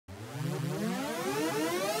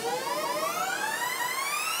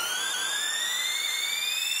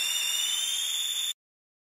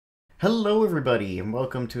Hello everybody, and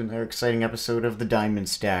welcome to another exciting episode of the Diamond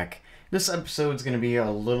Stack. This episode's going to be a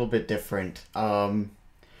little bit different. I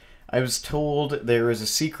was told there is a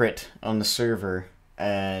secret on the server,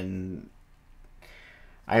 and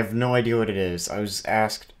I have no idea what it is. I was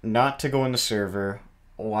asked not to go on the server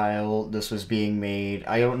while this was being made.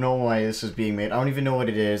 I don't know why this was being made. I don't even know what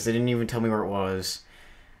it is. They didn't even tell me where it was.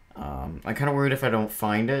 I'm kind of worried if I don't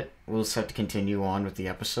find it, we'll just have to continue on with the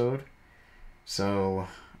episode. So...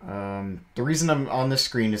 the reason I'm on this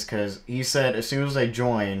screen is because he said as soon as I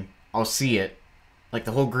join, I'll see it. Like,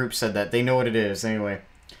 the whole group said that. They know what it is. Anyway.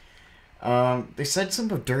 They said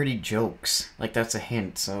something about dirty jokes. Like, that's a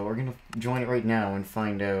hint. So we're gonna join it right now and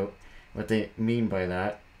find out what they mean by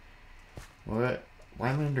that. What? Why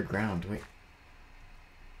am I underground? Wait.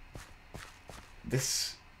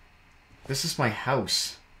 This is my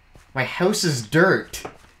house. My house is dirt.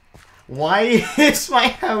 Why is my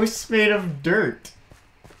house made of dirt?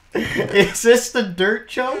 Is this the dirt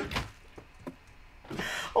joke?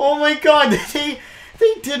 Oh my god, they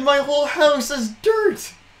did my whole house as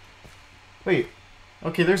dirt! Wait,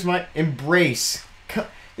 okay, there's my embrace.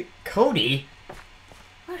 Cody?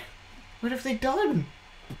 What have they done?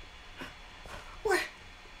 What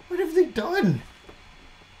have they done?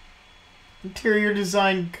 Interior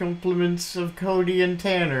design compliments of Cody and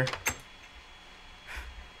Tanner.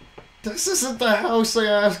 This isn't the house I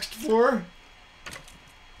asked for.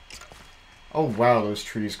 Oh wow, those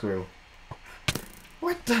trees grew.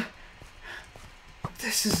 What the?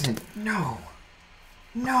 This isn't... No.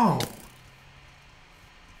 No.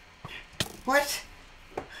 What?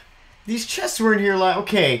 These chests weren't here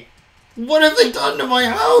okay. What have they done to my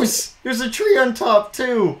house? There's a tree on top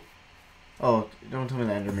too. Oh, don't tell me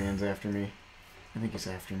the Enderman's after me. I think he's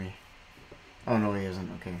after me. Oh no, he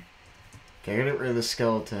isn't. Okay. Okay, I gotta get rid of the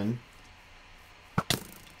skeleton.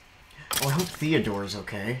 Oh, I hope Theodore's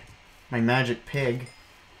okay. My magic pig.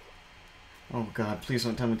 Oh god, please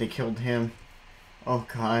don't tell me they killed him. Oh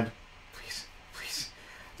god. Please, please.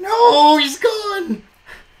 No, he's gone!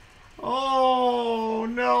 Oh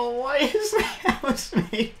no, why is my house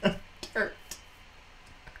made of dirt?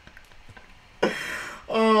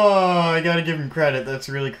 Oh, I gotta give him credit, that's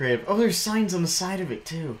really creative. Oh, there's signs on the side of it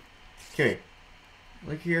too. Okay.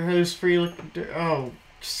 Look at your house free looking dirt. Oh,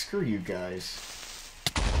 screw you guys.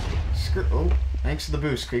 Oh, thanks for the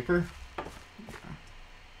boost, Creeper.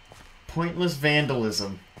 Pointless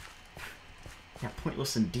vandalism. Yeah,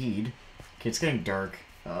 pointless indeed. Okay, it's getting dark.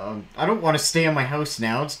 I don't want to stay in my house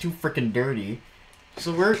now. It's too freaking dirty.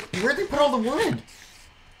 So where'd they put all the wood?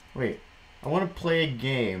 Wait, I want to play a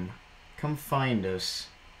game. Come find us.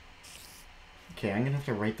 Okay, I'm gonna have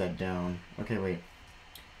to write that down. Okay, wait.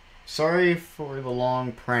 Sorry for the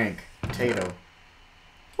long prank. Potato.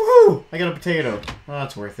 Woohoo! I got a potato. Oh,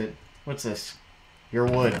 that's worth it. What's this? Your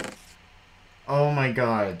wood. Oh my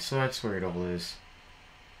god, so that's where it all is.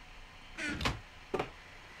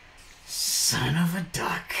 Son of a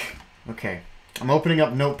duck. Okay, I'm opening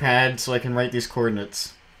up Notepad so I can write these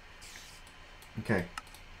coordinates. Okay.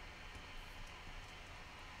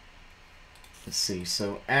 Let's see,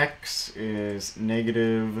 so X is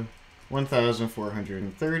negative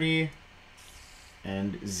 1,430,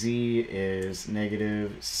 and Z is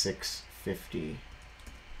negative 650.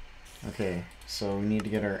 Okay, so we need to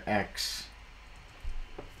get our X.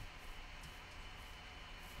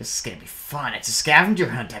 This is gonna be fun. It's a scavenger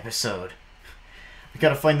hunt episode. We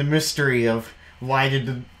gotta find the mystery of why they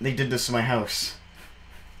did this to my house.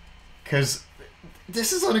 Because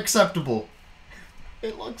this is unacceptable.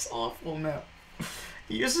 It looks awful now.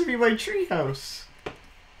 It used to be my treehouse.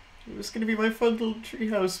 It was gonna be my fun little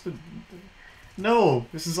treehouse, but no,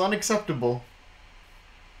 this is unacceptable.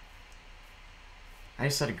 I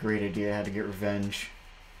just had a great idea how to get revenge.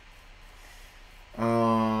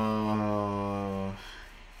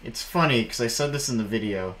 It's funny, because I said this in the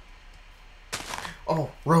video. Oh,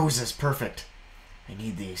 roses, perfect. I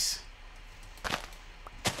need these.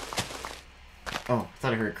 Oh, I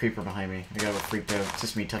thought I heard a creeper behind me. I got a little freaked out. It's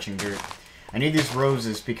just me touching dirt. I need these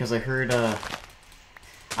roses because I heard, I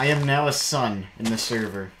am now a son in the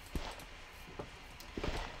server.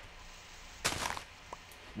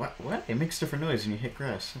 What? It makes different noise when you hit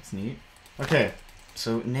grass. That's neat. Okay.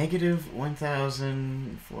 So, negative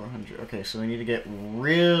 1,400. Okay, so we need to get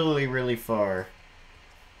really, really far.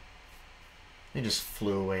 They just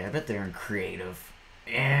flew away. I bet they're in creative.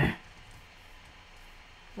 Eh.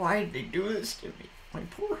 Why did they do this to me? My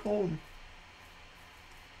poor home.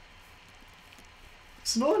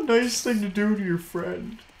 It's not a nice thing to do to your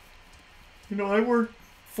friend. You know, I worked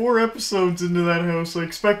 4 episodes into that house. I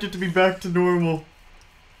expect it to be back to normal.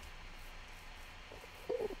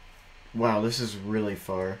 Wow, this is really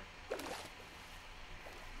far.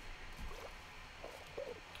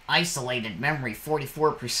 Isolated memory,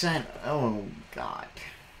 44%. Oh, God.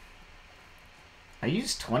 I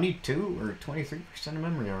used 22 or 23% of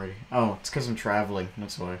memory already. Oh, it's because I'm traveling.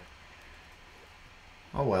 That's why.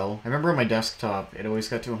 Oh, well. I remember on my desktop, it always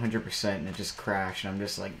got to 100% and it just crashed. And I'm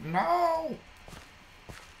just like, no!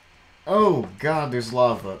 Oh, God, there's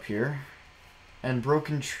lava up here. And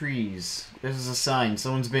broken trees. This is a sign.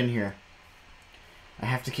 Someone's been here. I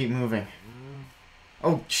have to keep moving.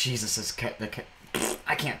 Oh, Jesus, this cat...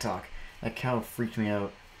 I can't talk. That cow freaked me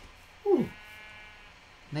out. Ooh.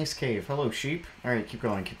 Nice cave. Hello, sheep. Alright, keep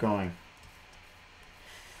going, keep going.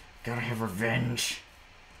 Gotta have revenge.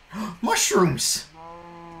 Mushrooms!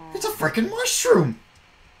 It's a freaking mushroom!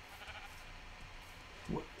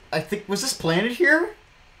 I think... Was this planted here?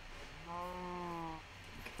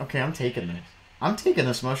 Okay, I'm taking it. I'm taking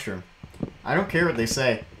this mushroom. I don't care what they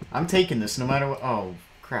say. I'm taking this no matter what... Oh,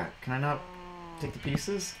 crap. Can I not take the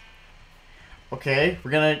pieces? Okay,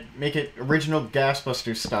 we're gonna make it original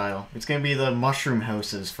Gasbusters style. It's gonna be the mushroom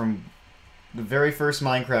houses from the very first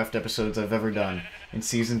Minecraft episodes I've ever done in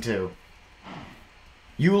Season 2.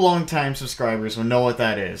 You long-time subscribers will know what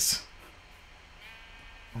that is.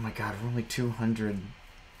 Oh my god, we're only 200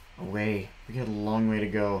 away. We got a long way to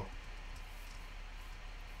go.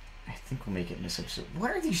 I think we'll make it in this episode.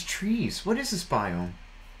 What are these trees? What is this biome?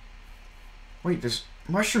 Wait, there's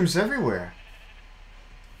mushrooms everywhere.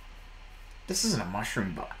 This isn't a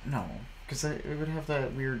mushroom biome. No, because it would have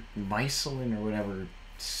that weird mycelium or whatever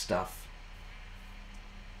stuff.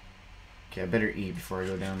 Okay, I better eat before I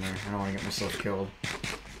go down there. I don't want to get myself killed.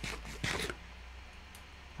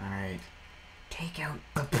 Alright. Take out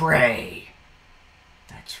the prey.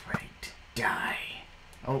 That's right. Die.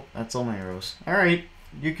 Oh, that's all my arrows. Alright,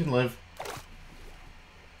 you can live.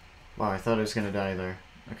 Wow, I thought I was going to die there.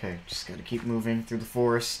 Okay, just gotta keep moving through the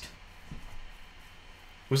forest.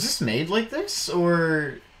 Was this made like this,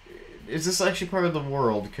 or is this actually part of the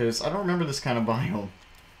world? Because I don't remember this kind of biome.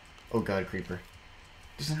 Oh god, creeper.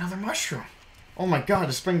 There's another mushroom. Oh my god,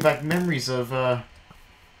 it's bringing back memories of the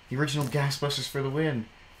original Gasbusters for the win.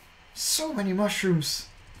 So many mushrooms.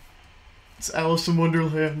 It's Alice in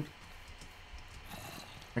Wonderland.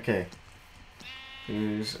 Okay.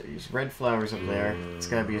 There's red flowers up there. It's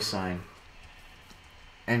gotta be a sign.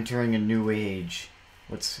 Entering a new age.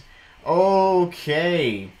 What's...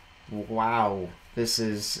 Okay. Wow. This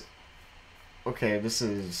is... Okay, this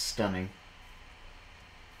is stunning.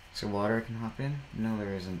 Is there water I can hop in? No,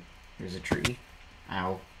 there isn't. There's a tree.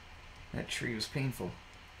 Ow. That tree was painful.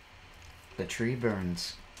 The tree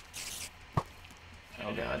burns.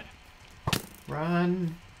 Oh god.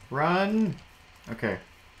 Run! Run! Okay.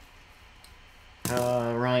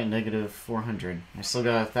 Right, negative 400. I still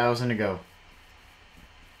got 1,000 to go.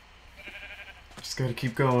 Just gotta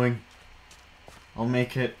keep going. I'll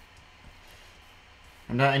make it.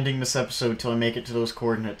 I'm not ending this episode till I make it to those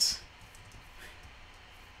coordinates.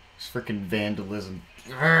 It's freaking vandalism.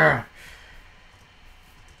 Urgh!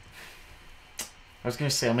 I was gonna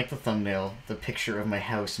say, I'll make the thumbnail the picture of my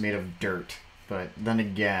house made of dirt, but then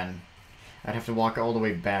again, I'd have to walk all the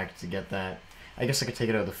way back to get that. I guess I could take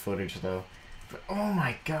it out of the footage, though. But, oh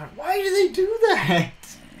my god, why do they do that?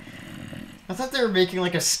 I thought they were making,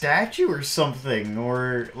 like, a statue or something,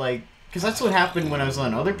 or, like... Because that's what happened when I was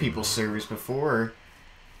on other people's servers before.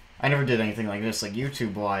 I never did anything like this, like,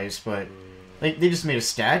 YouTube-wise, but... They just made a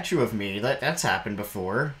statue of me. That's happened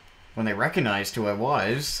before, when they recognized who I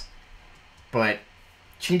was. But,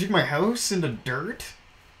 changing my house into dirt?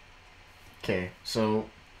 Okay, so...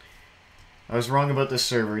 I was wrong about this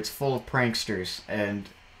server. It's full of pranksters, and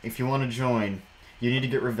if you want to join, you need to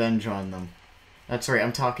get revenge on them. That's right,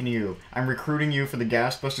 I'm talking to you. I'm recruiting you for the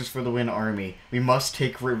Gasbusters for the Win army. We must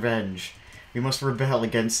take revenge. We must rebel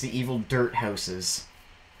against the evil dirt houses.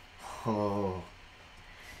 Oh.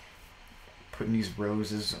 Putting these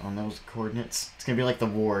roses on those coordinates. It's gonna be like the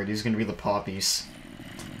war. These are gonna be the poppies.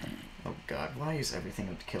 Oh god, why is everything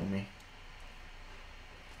out to kill me?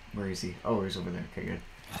 Where is he? Oh, he's over there. Okay, good.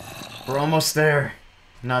 We're almost there.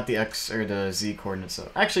 Not the X or the Z coordinates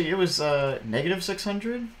though. Actually, it was negative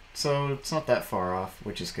 600, so it's not that far off,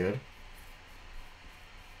 which is good.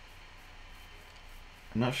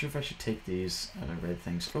 I'm not sure if I should take these red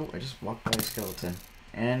things. Oh, I just walked by a skeleton,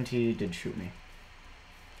 and he did shoot me.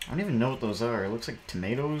 I don't even know what those are. It looks like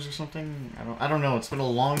tomatoes or something. I don't know. It's been a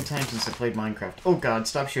long time since I played Minecraft. Oh god,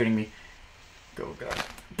 stop shooting me. Go god.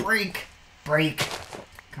 Break! Break!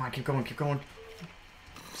 Come on, keep going, keep going.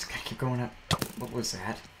 Just gotta keep going up. What was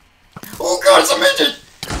that? Oh god, it's a midget!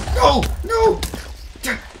 No! No!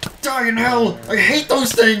 Die in hell! I hate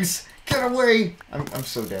those things! Get away! I'm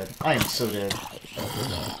so dead. I am so dead.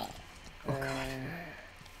 Oh god.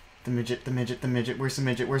 The midget, the midget, the midget. Where's the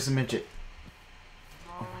midget? Where's the midget?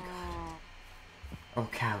 Oh my god. Oh,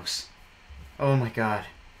 cows. Oh my god.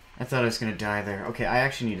 I thought I was gonna die there. Okay, I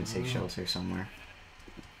actually need to take shelter somewhere.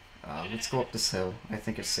 Let's go up this hill. I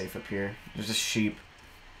think it's safe up here. There's a sheep.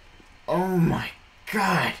 Oh my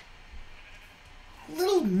god!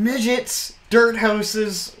 Little midgets! Dirt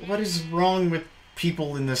houses! What is wrong with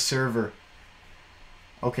people in this server?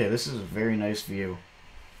 Okay, this is a very nice view.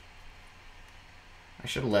 I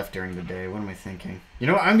should have left during the day. What am I thinking? You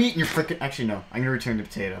know what? I'm eating your frickin'... Actually, no. I'm gonna return the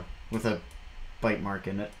potato with a bite mark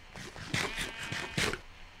in it.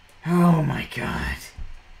 Oh my god.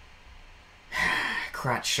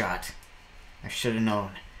 Crotch shot. I should have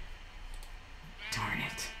known. Darn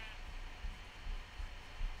it.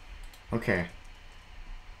 Okay.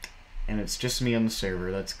 And it's just me on the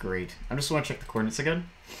server. That's great. I just want to check the coordinates again.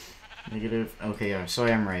 Negative. Okay, yeah. So I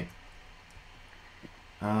am right.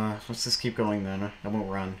 Let's just keep going then. I won't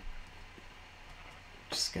run.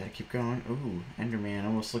 Just gotta keep going. Ooh, Enderman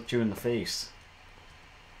almost looked you in the face.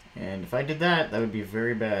 And if I did that, that would be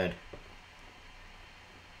very bad.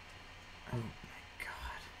 Oh my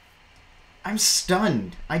god. I'm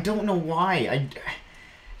stunned. I don't know why.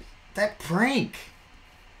 That prank.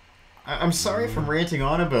 I'm sorry if I'm ranting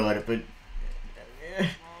on about it, but...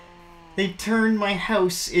 They turned my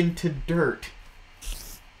house into dirt.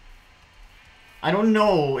 I don't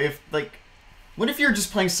know if, like... What if you're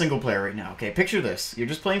just playing single player right now? Okay, picture this. You're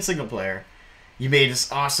just playing single player. You made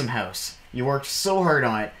this awesome house. You worked so hard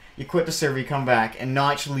on it. You quit the server, you come back, and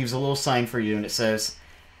Notch leaves a little sign for you, and it says,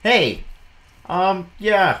 "Hey,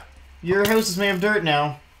 yeah, your house is made of dirt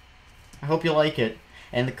now. I hope you like it."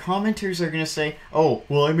 And the commenters are gonna say, "Oh,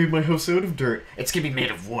 well, I made my house out of dirt. It's gonna be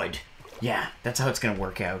made of wood." Yeah, that's how it's gonna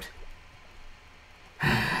work out.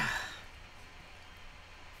 I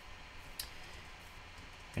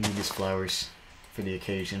need these flowers for the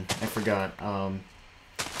occasion. I forgot. I'm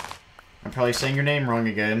probably saying your name wrong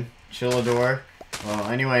again. Chilador. Well,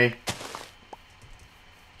 anyway.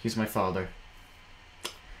 He's my father.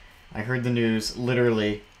 I heard the news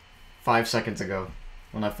literally 5 seconds ago.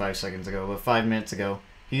 Well, not 5 seconds ago, but 5 minutes ago.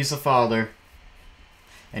 He's the father.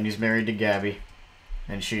 And he's married to Gabby.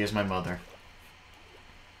 And she is my mother.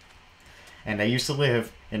 And I used to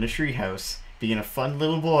live in a treehouse, being a fun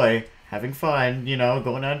little boy, having fun, you know,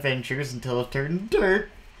 going on adventures until it turned dirt.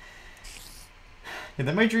 And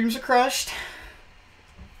then my dreams are crushed.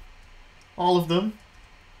 All of them.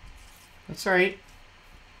 That's right.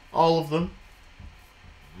 All of them.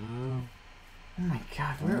 Oh my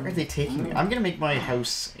god, where are they taking me? I'm gonna make my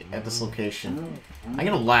house at this location. I'm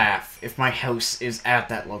gonna laugh if my house is at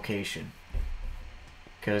that location.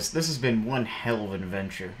 Because this has been one hell of an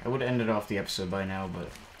adventure. I would have ended off the episode by now, but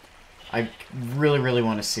I really, really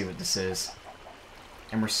want to see what this is.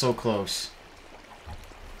 And we're so close.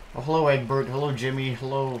 Oh, hello, Egbert. Hello, Jimmy.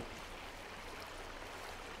 Hello,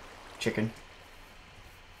 chicken.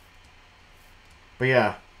 But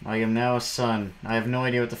yeah, I am now a son. I have no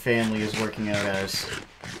idea what the family is working out as.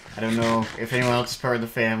 I don't know if anyone else is part of the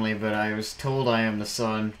family, but I was told I am the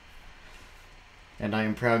son. And I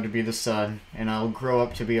am proud to be the son, and I'll grow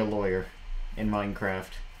up to be a lawyer in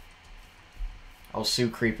Minecraft. I'll sue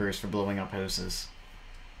creepers for blowing up houses.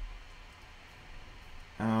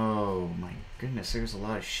 Oh my goodness, there's a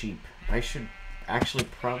lot of sheep. I should actually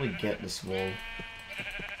probably get this wool.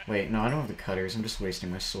 Wait, no, I don't have the cutters. I'm just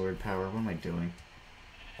wasting my sword power. What am I doing?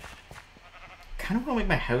 I kind of want to make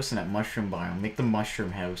my house in that mushroom biome. Make the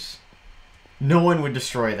mushroom house. No one would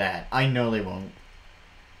destroy that. I know they won't.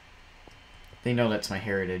 They know that's my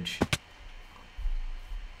heritage.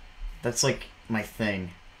 That's like my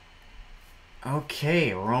thing.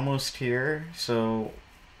 Okay, we're almost here. So,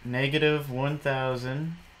 negative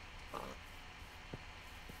 1,000.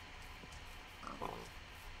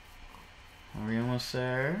 Are we almost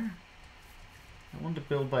there? I wanted to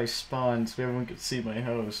build by spawn so everyone could see my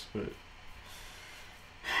house, but...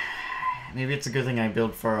 Maybe it's a good thing I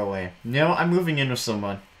build far away. No, I'm moving in with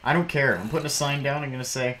someone. I don't care. I'm putting a sign down. I'm going to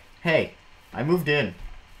say, hey, I moved in.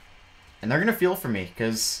 And they're going to feel for me,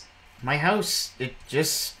 because my house, it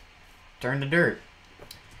just turned to dirt.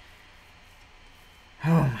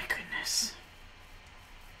 Oh my goodness.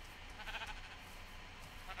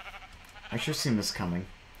 I should have seen this coming.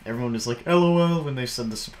 Everyone was like, LOL, when they said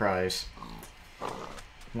the surprise.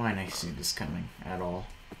 Why didn't I see this coming at all?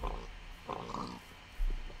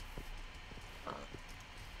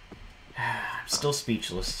 I'm still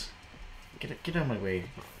speechless. Get out of my way,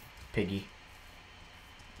 piggy.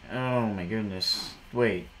 Oh my goodness.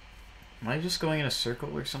 Wait. Am I just going in a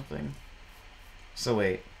circle or something? So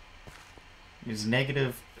wait. It's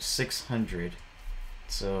negative 600.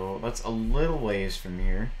 So that's a little ways from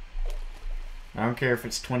here. I don't care if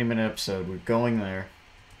it's a 20-minute episode. We're going there.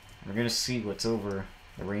 We're gonna see what's over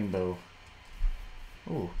the rainbow.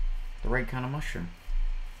 Ooh, the right kind of mushroom.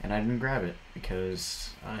 And I didn't grab it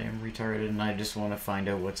because I am retarded and I just want to find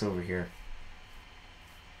out what's over here.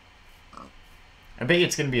 I bet you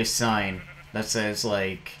it's gonna be a sign that says,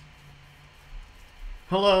 like,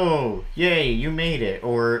 hello! Yay, you made it!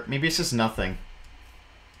 Or maybe it's just nothing.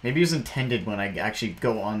 Maybe it was intended when I actually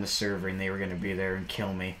go on the server and they were gonna be there and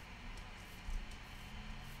kill me.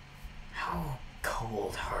 How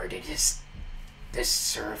cold-hearted is this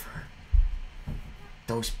server?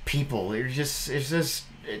 Those people, they're just, it's,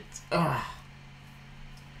 ugh.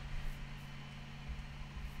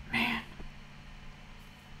 Man.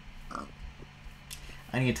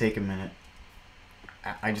 I need to take a minute.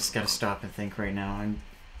 I just gotta stop and think right now.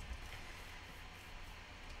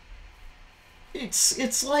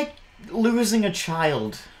 It's like losing a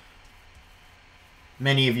child.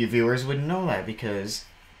 Many of you viewers wouldn't know that because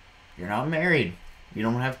you're not married. You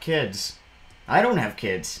don't have kids. I don't have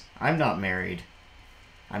kids. I'm not married.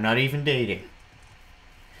 I'm not even dating.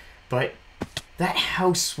 But that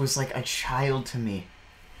house was like a child to me.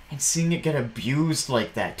 And seeing it get abused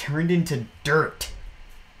like that, turned into dirt.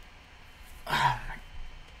 Oh my...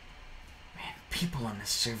 Man, people on this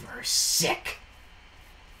server are sick.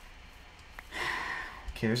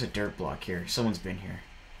 Okay, there's a dirt block here. Someone's been here.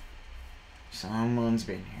 Someone's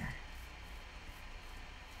been here.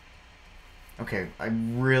 Okay, I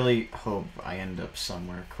really hope I end up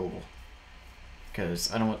somewhere cool.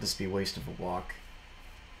 Because I don't want this to be a waste of a walk.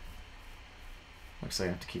 Looks like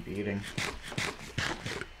I have to keep eating.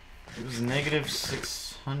 It was negative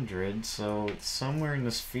 600, so it's somewhere in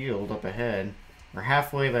this field up ahead. We're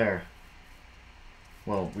halfway there.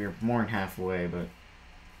 Well, we're more than halfway, but...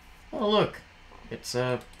 Oh, look! It's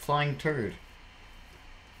a flying turd.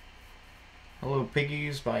 Hello,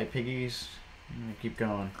 piggies. Bye, piggies. I'm gonna keep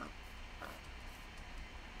going.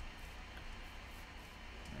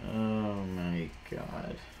 Oh my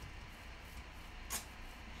god.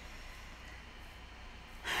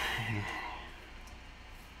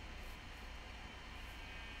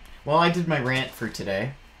 Well, I did my rant for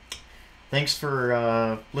today. Thanks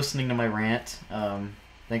for listening to my rant.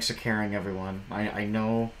 Thanks for caring, everyone. I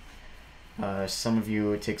know some of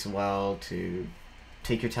you, it takes a while to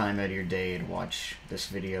take your time out of your day to watch this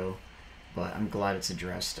video, but I'm glad it's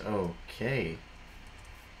addressed. Okay.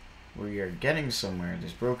 We are getting somewhere.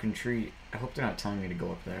 This broken tree. I hope they're not telling me to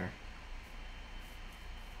go up there.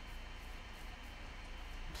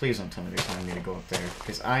 Please don't tell me they're telling me to go up there,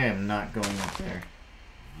 because I am not going up there.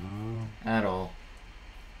 At all.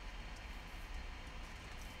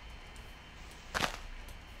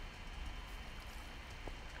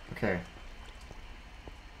 Okay.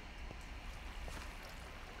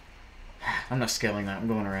 I'm not scaling that. I'm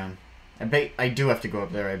going around. I bet I do have to go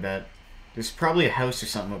up there, I bet. There's probably a house or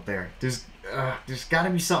something up there. There's gotta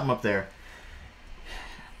be something up there.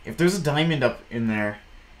 If there's a diamond up in there,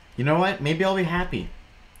 you know what? Maybe I'll be happy.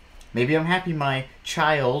 Maybe I'm happy my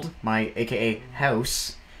child, my aka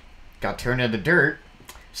house, got turned into dirt.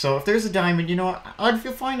 So if there's a diamond, you know what? I'd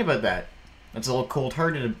feel fine about that. That's a little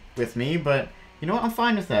cold-hearted with me, but you know what? I'm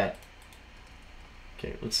fine with that.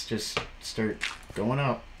 Okay, let's just start going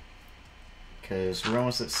up. Because we're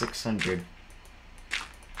almost at 600.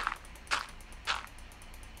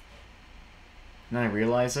 And then I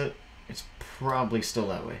realize it. It's probably still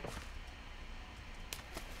that way.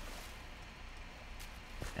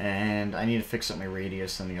 And I need to fix up my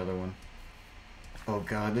radius on the other one. Oh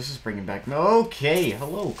god, this is bringing back... Okay,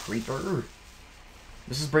 hello, creeper.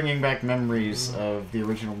 This is bringing back memories of the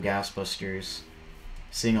original Gasbusters.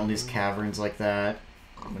 Seeing all these caverns like that.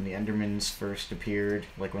 When the Endermans first appeared.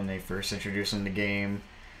 Like when they first introduced them in the game.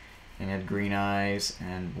 And had green eyes.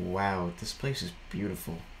 And wow, this place is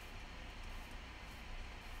beautiful.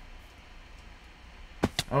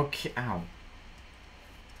 Okay, ow.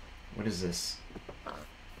 What is this?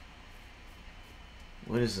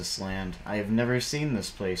 What is this land? I have never seen this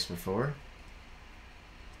place before.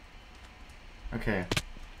 Okay.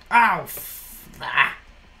 Ow! Ah!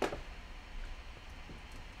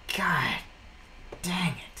 God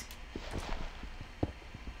dang it.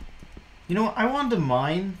 You know, I wanted to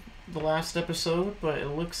mine the last episode, but it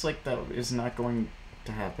looks like that is not going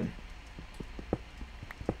to happen.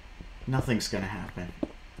 Nothing's gonna happen.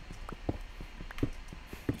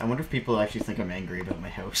 I wonder if people actually think I'm angry about my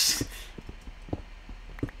house.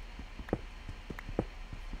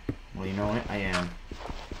 Well, you know what? I am.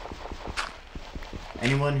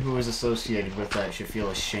 Anyone who is associated with that should feel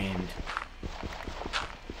ashamed.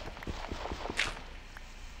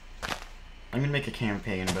 I'm gonna make a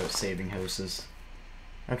campaign about saving houses.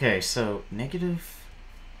 Okay, so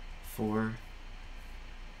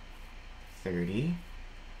 -430.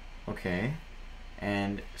 Okay.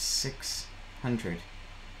 And 600.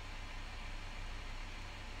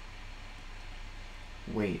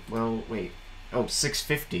 Wait, well, wait. Oh,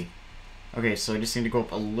 650. Okay, so I just need to go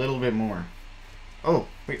up a little bit more. Oh,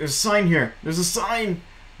 wait, there's a sign here. There's a sign!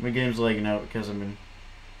 My game's lagging out because I'm in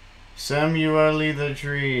Samueli the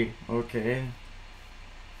tree. Okay.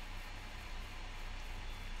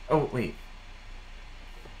 Oh, wait.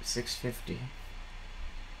 650.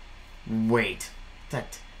 Wait.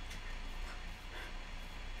 That...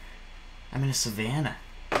 I'm in a savannah.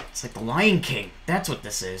 It's like the Lion King. That's what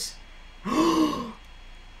this is.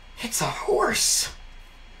 It's a horse!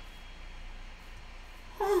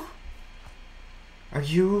 Are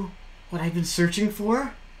you what I've been searching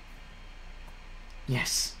for?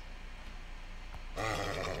 Yes.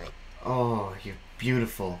 Oh, you're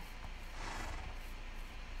beautiful.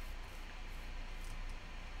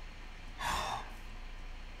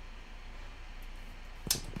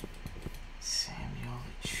 Samuel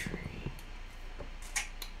the tree.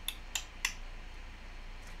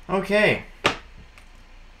 Okay.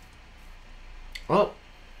 Well,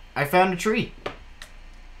 I found a tree.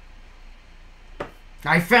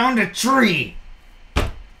 I found a tree!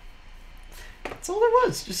 That's all there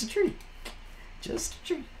was, just a tree. Just a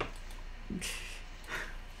tree.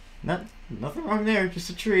 Nothing wrong there, just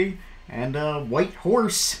a tree. And a white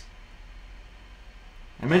horse.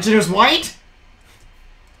 I mentioned it was white?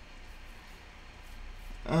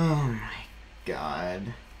 Oh my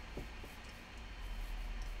god.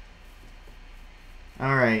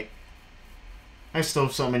 Alright. I still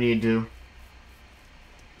have something I need to do.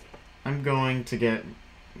 I'm going to get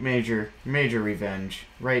major revenge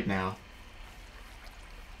right now.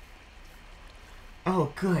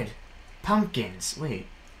 Oh, good. Pumpkins. Wait.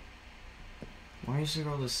 Why is there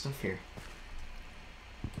all this stuff here?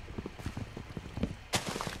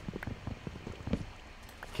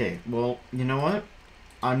 Okay, well, you know what?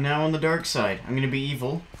 I'm now on the dark side. I'm gonna be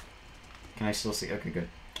evil. Can I still see? Okay, good.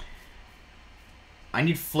 I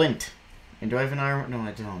need flint. And do I have an iron? No,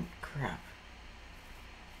 I don't. Crap.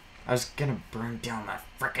 I was gonna burn down that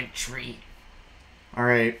frickin' tree.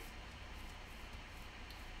 Alright.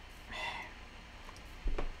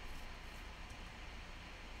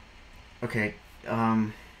 Okay,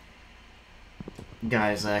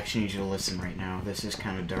 guys, I actually need you to listen right now. This is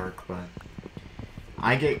kind of dark, but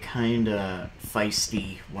I get kind of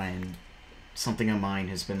feisty when something of mine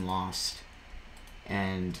has been lost.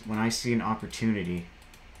 And when I see an opportunity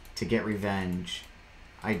to get revenge,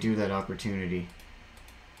 I do that opportunity.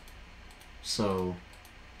 So,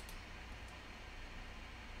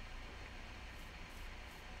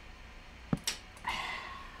 how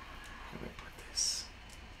do I put this?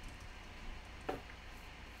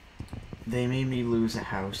 They made me lose a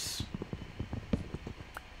house.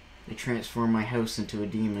 They transformed my house into a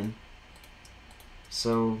demon.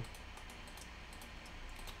 So,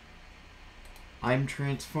 I'm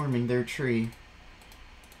transforming their tree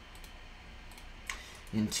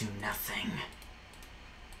into nothing.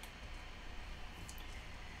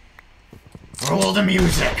 Roll the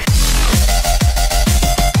music!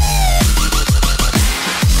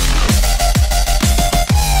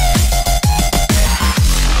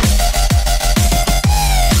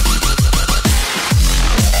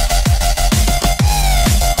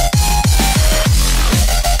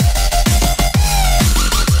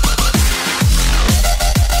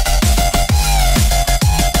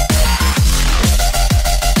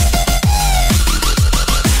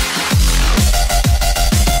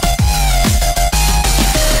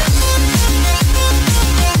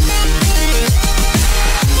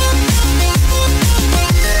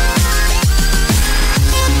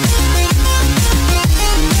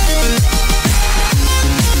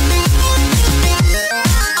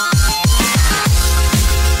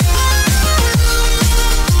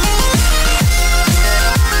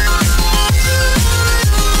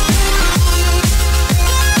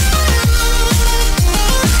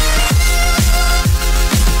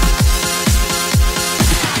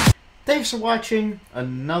 Thanks for watching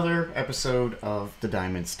another episode of The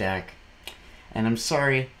Diamond Stack. And I'm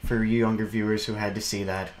sorry for you younger viewers who had to see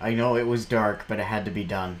that. I know it was dark, but it had to be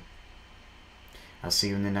done. I'll see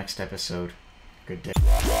you in the next episode. Good day.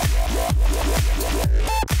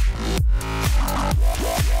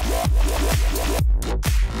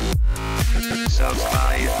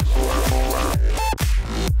 Subscribe for more.